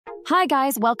Hi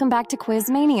guys, welcome back to Quiz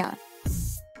Mania.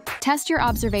 Test your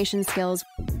observation skills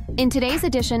in today's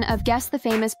edition of Guess the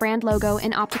Famous Brand Logo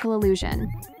in Optical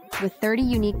Illusion, with 30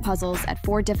 unique puzzles at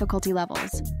 4 difficulty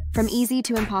levels, from easy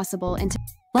to impossible.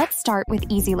 Let's start with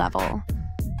easy level.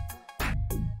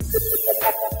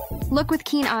 Look with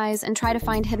keen eyes and try to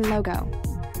find hidden logo.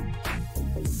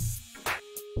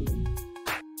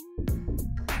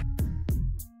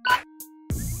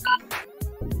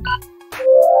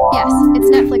 Yes, it's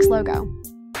Netflix logo.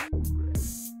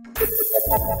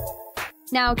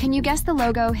 Now, can you guess the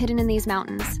logo hidden in these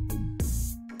mountains?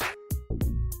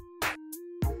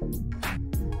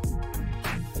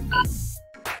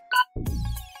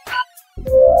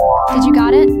 Did you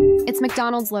got it? It's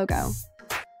McDonald's logo.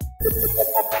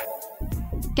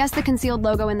 Guess the concealed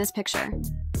logo in this picture.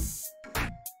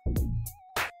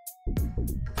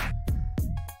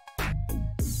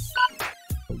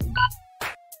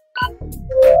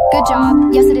 Good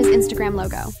job. Yes, it is Instagram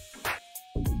logo.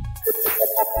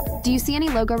 Do you see any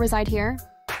logo reside here?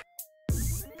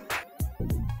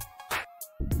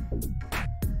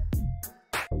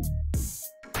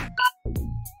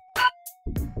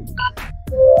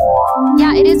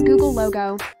 Yeah, it is Google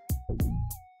logo.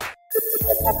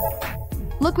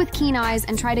 Look with keen eyes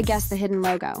and try to guess the hidden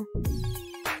logo.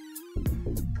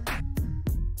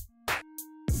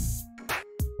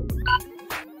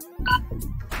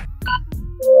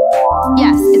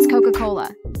 Yes, it's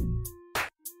Coca-Cola.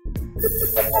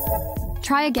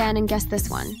 Try again and guess this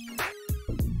one.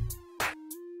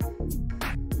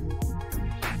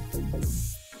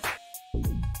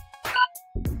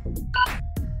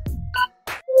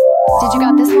 Did you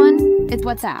got this one? It's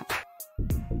WhatsApp.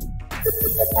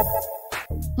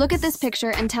 Look at this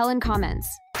picture and tell in comments.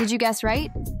 Did you guess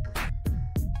right?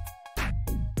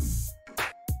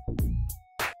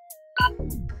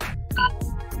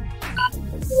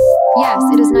 Yes,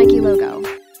 it is Nike logo.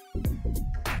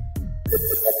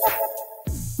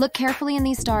 Look carefully in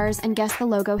these stars and guess the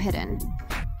logo hidden.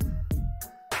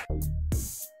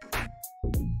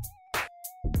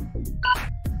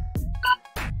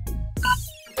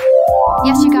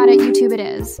 Yes, you got it. YouTube it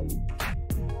is.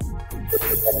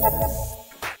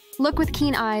 Look with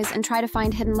keen eyes and try to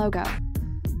find hidden logo.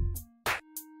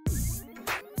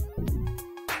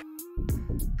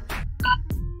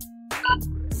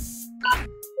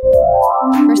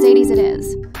 Mercedes it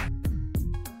is.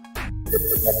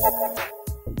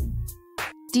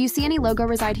 Do you see any logo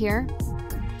reside here?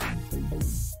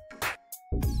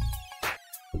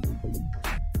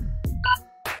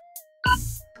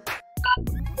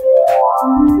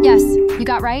 Yes, you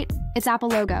got right. It's Apple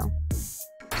logo.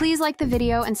 Please like the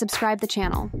video and subscribe the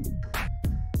channel.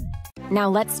 Now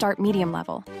let's start medium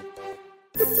level.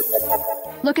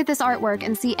 Look at this artwork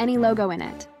and see any logo in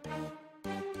it.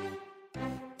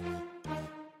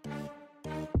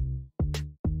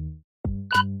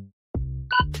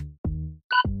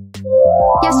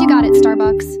 Yes, you got it,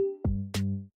 Starbucks.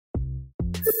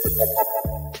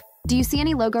 Do you see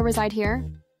any logo reside here?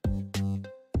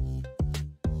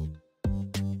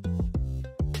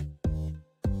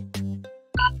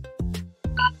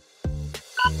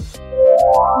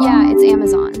 Yeah, it's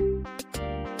Amazon.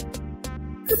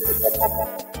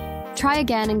 Try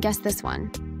again and guess this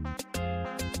one.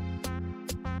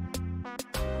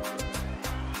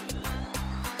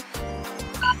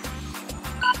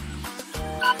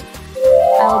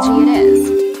 LG it is.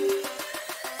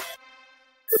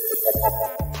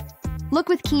 Look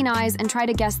with keen eyes and try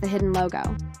to guess the hidden logo.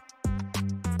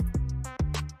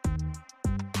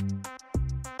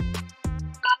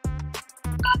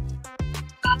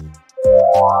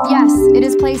 Yes, it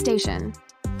is PlayStation.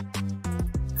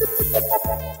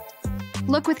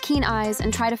 Look with keen eyes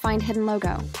and try to find hidden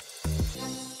logo.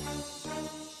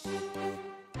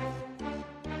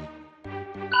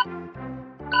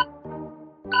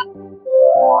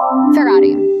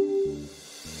 Ferrari.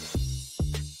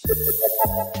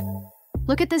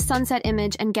 Look at this sunset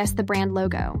image and guess the brand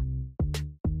logo.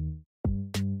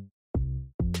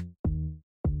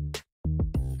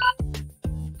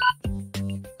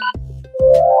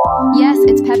 Yes,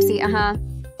 it's Pepsi,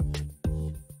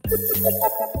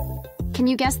 Can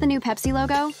you guess the new Pepsi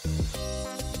logo?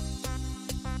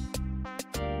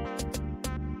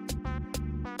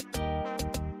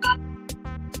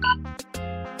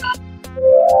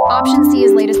 Option C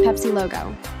is latest Pepsi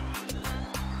logo.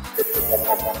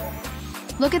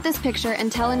 Look at this picture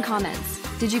and tell in comments.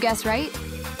 Did you guess right?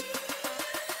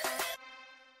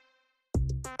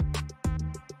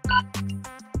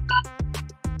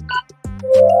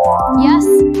 Yes,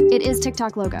 it is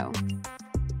TikTok logo.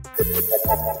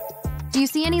 Do you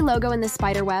see any logo in this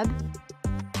spider web?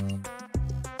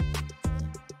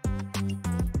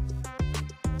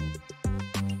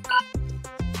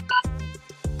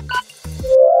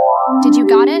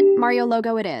 Mario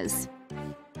logo it is.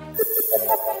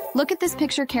 Look at this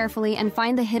picture carefully and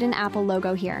find the hidden apple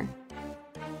logo here.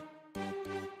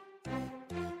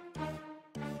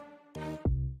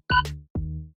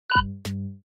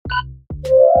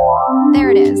 There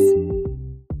it is.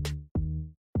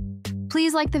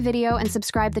 Please like the video and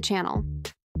subscribe the channel.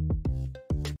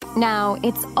 Now,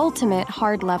 it's ultimate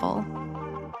hard level.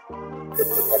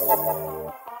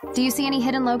 Do you see any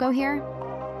hidden logo here?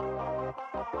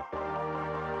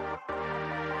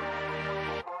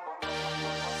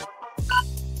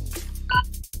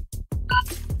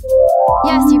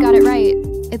 Yes, you got it right.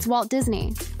 It's Walt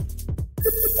Disney.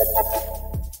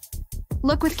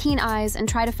 Look with keen eyes and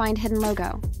try to find hidden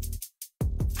logo.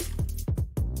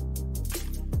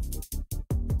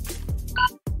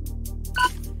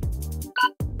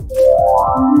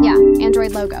 Yeah,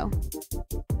 Android logo.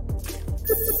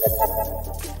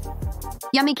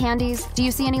 Yummy candies, do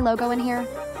you see any logo in here?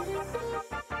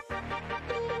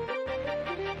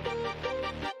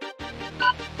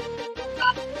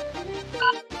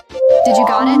 Did you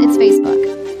got it? It's Facebook.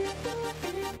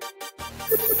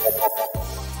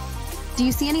 Do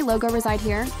you see any logo reside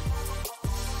here?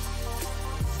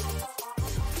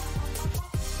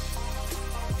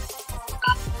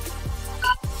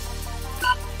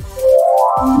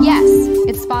 Yes,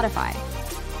 it's Spotify.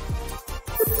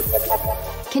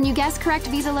 Can you guess correct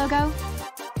Visa logo?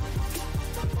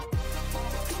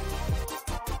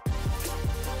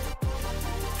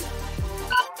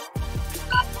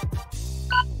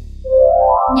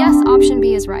 Yes, option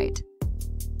B is right.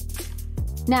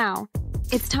 Now,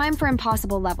 it's time for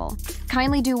impossible level.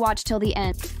 Kindly do watch till the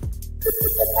end.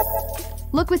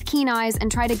 Look with keen eyes and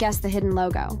try to guess the hidden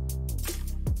logo.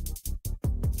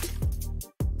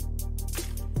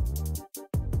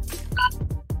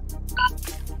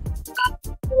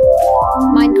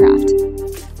 Minecraft.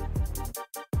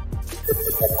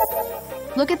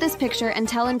 Look at this picture and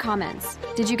tell in comments.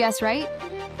 Did you guess right?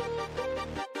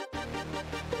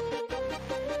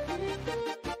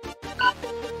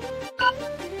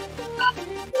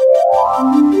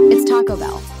 It's Taco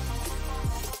Bell.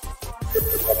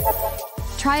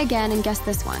 Try again and guess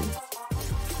this one.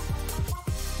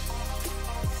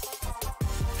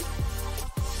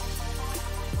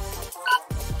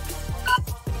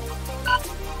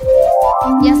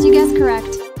 Yes, you guessed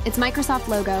correct. It's Microsoft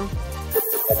logo.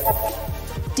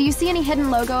 Do you see any hidden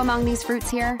logo among these fruits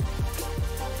here?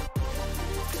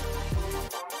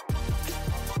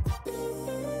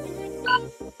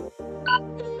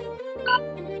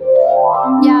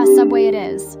 Yeah, Subway it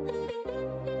is.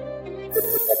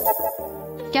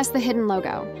 Guess the hidden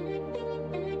logo.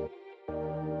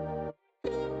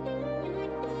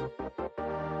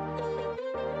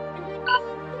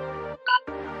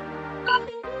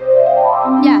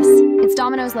 Yes, it's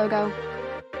Domino's logo.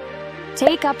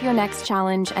 Take up your next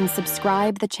challenge and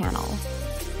subscribe the channel.